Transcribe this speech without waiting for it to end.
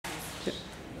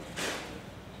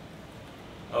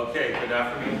Okay, good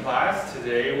afternoon class.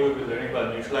 Today we'll be learning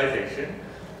about neutralization,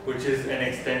 which is an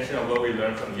extension of what we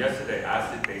learned from yesterday,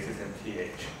 acid, bases, and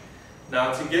pH.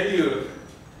 Now to get your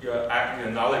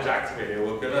knowledge activated,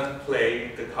 we're going to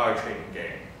play the card trading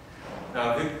game.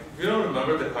 Now if you don't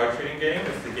remember the card trading game,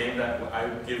 it's the game that I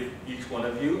give each one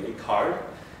of you a card,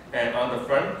 and on the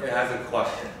front it has a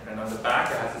question, and on the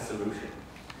back it has a solution.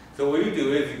 So what you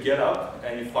do is you get up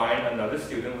and you find another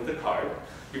student with a card.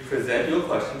 You present your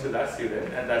question to that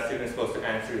student, and that student is supposed to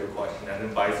answer your question, and then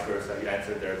vice versa, you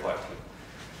answer their question.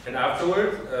 And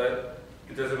afterwards,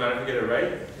 it doesn't matter if you get it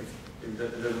right, it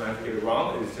doesn't matter if you get it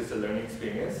wrong, it's just a learning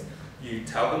experience. You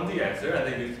tell them the answer, and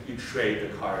then you trade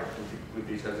the card with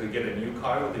each other. So you get a new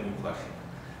card with a new question.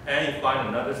 And you find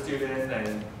another student,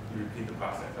 and you repeat the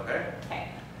process, okay? Okay.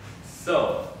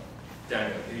 So,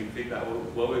 Daniel, can you figure out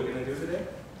what we're going to do today?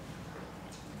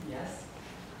 Yes.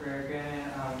 We're going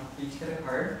to each get a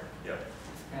card. Yep.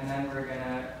 And then we're going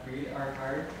to read our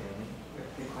card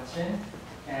with the question.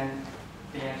 And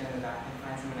the answer in the back can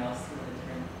find someone else with a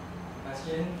different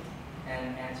question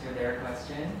and answer their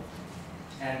question.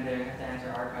 And they have to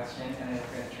answer our question, and then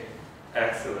we're going to trade.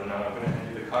 Excellent. Now I'm going to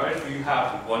hand you the card. You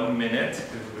have 1 minute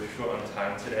because we're short on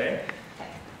time today.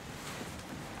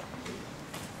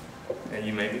 And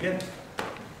you may begin.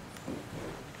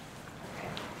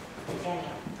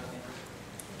 Daniel.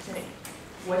 Okay.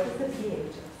 What is the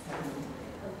pH of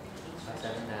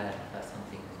 7 that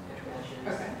something is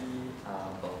neutral. Okay.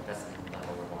 Well, that's the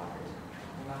level of water.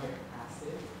 Another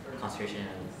acid. Or Concentration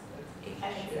of H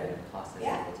plus is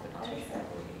equal to the concentration of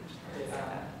OH.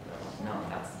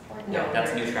 No,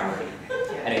 that's neutrality.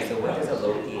 Yeah. Anyway, so what is a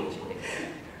low pH?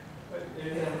 It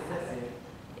is an acid.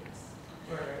 Yes.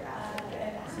 Or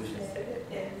Solution.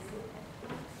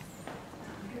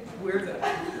 Where's it?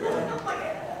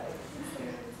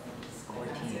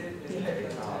 14.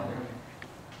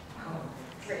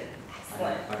 Great.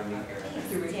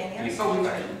 Excellent.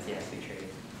 Daniel? Yes, we trade.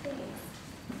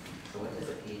 So what is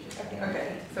a pH? Okay,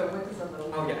 so what is a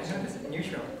low? Oh, yeah, I know this is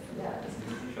neutral. Yeah. This is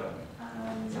neutral.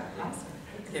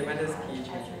 Okay, what does pH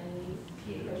mean?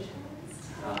 pH.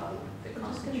 The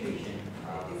concentration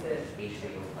of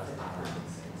H3O plus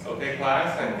ions. Okay,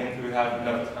 class, I think we have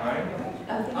enough time.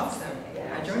 Awesome.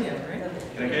 I join you, right?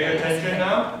 Can I get your attention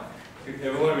now? If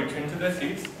everyone return to their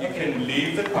seats, you can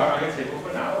leave the card on your table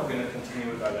for now. We're going to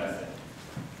continue with our lesson.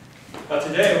 But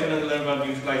today we're going to learn about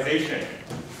neutralization.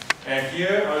 And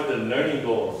here are the learning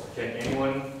goals. Can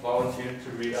anyone volunteer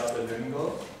to read out the learning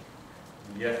goals?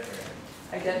 Yes,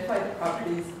 ma'am. Identify the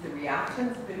properties of the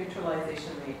reactants of the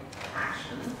neutralization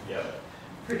reaction. Yep.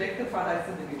 Predict the products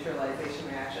of the neutralization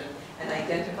reaction. And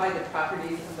identify the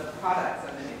properties of the products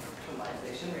of the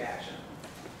neutralization reaction.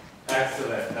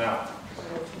 Excellent. Now,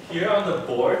 here on the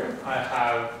board, I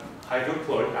have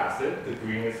hydrochloric acid. The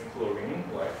green is chlorine,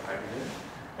 white hydrogen.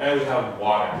 And we have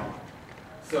water.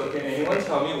 So can anyone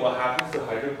tell me what happens to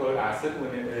hydrochloric acid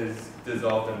when it is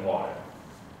dissolved in water?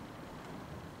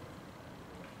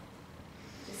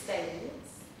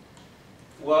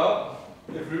 Well,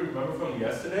 if you remember from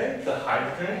yesterday, the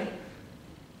hydrogen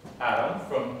atom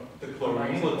from the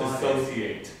chlorine will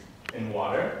dissociate in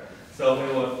water. So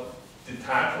it will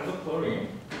detach from the chlorine,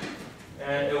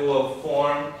 and it will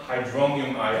form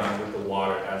hydronium ion with the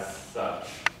water as such.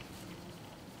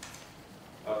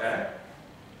 Okay?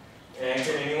 And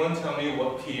can anyone tell me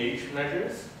what pH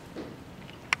measures?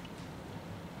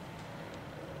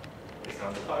 It's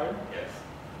on the card, yes.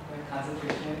 The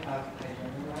concentration of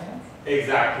hydrogen ions?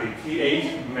 Exactly.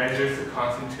 pH measures the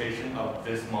concentration of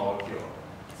this molecule.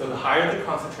 So the higher the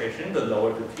concentration, the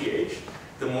lower the pH,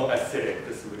 the more acidic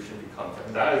the solution becomes.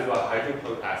 And that is why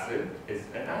hydrochloric acid is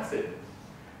an acid.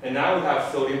 And now we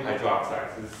have sodium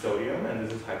hydroxide. So this is sodium and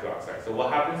this is hydroxide. So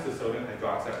what happens to sodium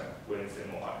hydroxide when it's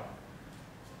in water?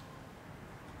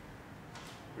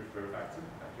 Refer back to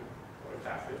hydrochloric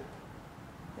acid.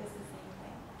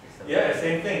 Yeah,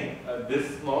 same thing.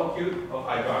 This molecule of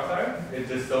hydroxide, it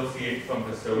dissociates from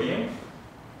the sodium.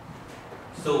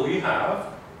 So we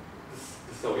have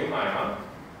the sodium ion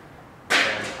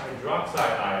and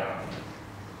hydroxide ion.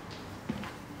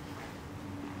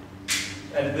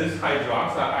 And this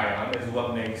hydroxide ion is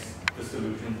what makes the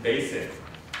solution basic.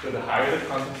 So the higher the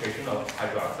concentration of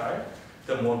hydroxide,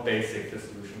 the more basic the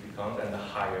solution becomes and the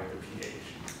higher the pH.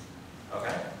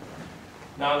 Okay?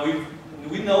 Now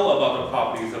we know about the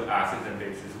properties of acids and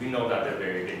bases. We know that they're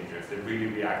very dangerous. They're really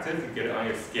reactive. You get it on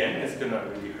your skin, it's going to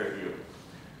really hurt you.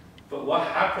 But what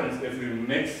happens if we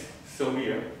mix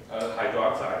sodium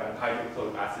hydroxide and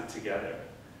hydrochloric acid together?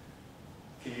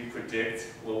 Can you predict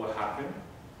what will happen?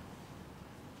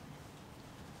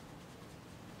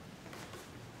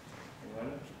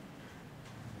 Anyone?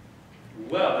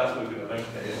 Well,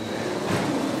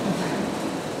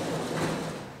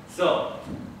 So,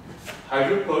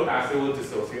 hydrochloric acid will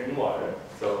dissociate in water.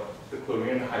 So, the chlorine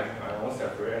and the hydrogen ion will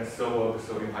separate, and so will the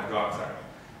sodium hydroxide.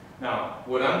 Now,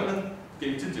 what I'm going to get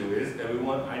you to do is,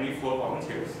 everyone, I need 4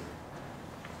 volunteers.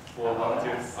 4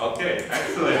 volunteers. Okay,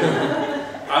 excellent.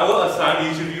 I will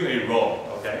assign each of you a role,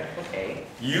 okay? Okay.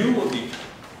 You will be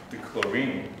the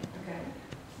chlorine. Okay.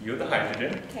 You're the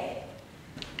hydrogen. Okay.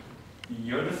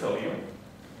 You're the sodium.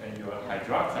 And you're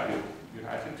hydroxide. You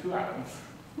actually 2 atoms.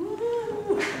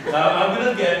 Now I'm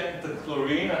going to get the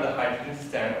chlorine and the hydrogen to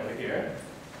stand over here.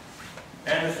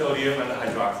 And the sodium and the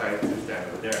hydroxide to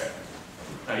stand over there.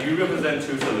 Now you represent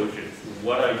 2 solutions.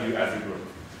 What are you as a group?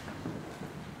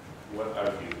 What are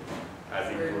you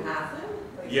as a We're group? an acid?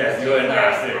 Yes, you're an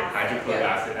acid, Hydrochloric hydrochloric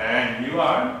acid. And you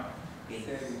are?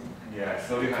 Yeah,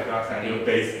 sodium hydroxide, you're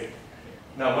basic.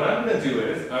 Now what I'm going to do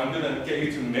is, I'm going to get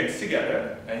you to mix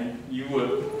together, and you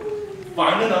will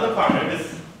find another partner,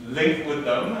 just link with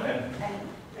them, and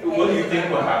what do you think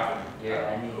will happen?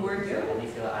 Who are you?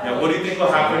 Now what do you think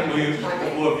will happen when you, the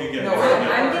 4 of you get No, mixed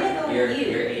I'm together? gonna go Your with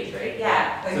you. age, right?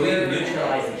 Yeah. Like So we we're-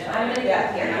 neutralize each I'm other. gonna go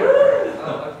Yeah. here.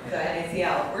 Oh, the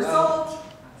NaCl. We're salt.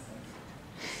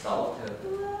 Salt.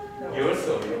 No. You're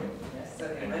sodium,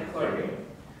 Sodium and and chlorine. chlorine.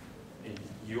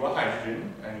 You are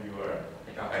hydrogen, and you are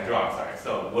hydroxide.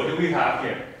 So what do we have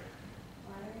here?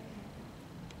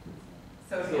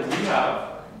 So Sodium. we have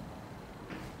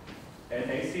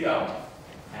NaCl,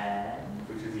 And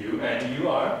which is you, and you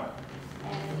are?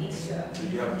 And So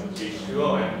you have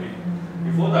H2O, and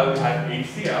before that we had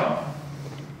HCl,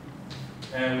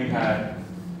 and we had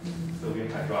sodium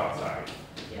hydroxide.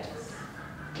 yes.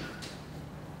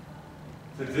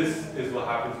 So this is what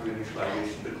happens with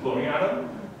neutralization. The chlorine atom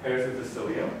pairs with the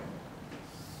sodium,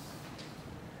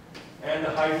 and the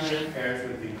hydrogen pairs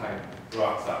with the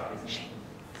hydroxide.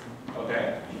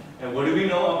 Okay? And what do we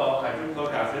know about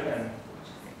hydrochloric acid and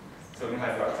sodium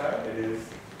hydroxide? It is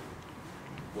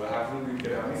what happens when we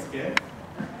get on the skin.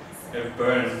 It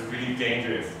burns, it's really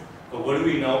dangerous. But what do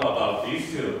we know about these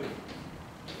 2?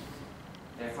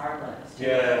 They're harmless.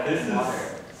 Yeah, this Water.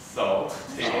 is salt,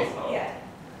 table salt. Yeah.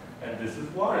 And this is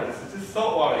water. This is just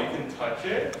salt water. You can touch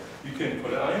it, you can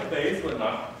put it on your face, but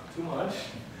not too much.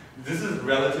 This is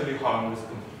relatively harmless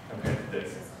compared to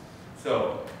this.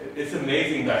 So it's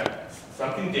amazing that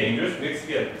something dangerous mixed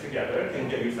together can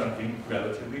get you something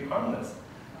relatively harmless.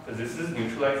 So this is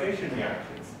neutralization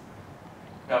reactions.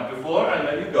 Now before I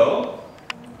let you go,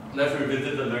 let's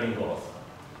revisit the learning goals.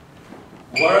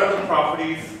 What are the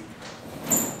properties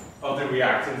of the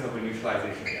reactants of a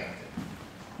neutralization reactant?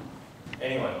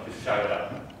 Anyone, just shout it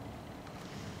out.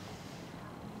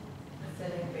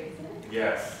 Acidic, basic?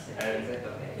 Yes, and Okay.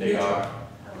 they are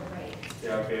Oh,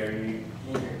 right. very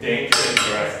dangerous and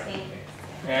aggressive. Dangerous.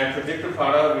 And predict the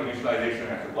product of a neutralization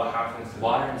reaction. What happens to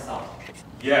Water and salt.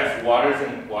 Yes, water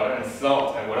and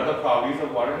salt. And what are the properties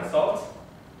of water and salt?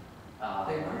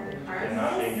 They're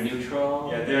not dangerous. Neutral.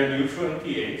 Yeah, they're neutral in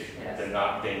pH. Yes. They're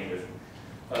not dangerous.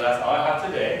 Well, that's all I have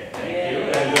today. Thank you.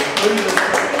 Yay. And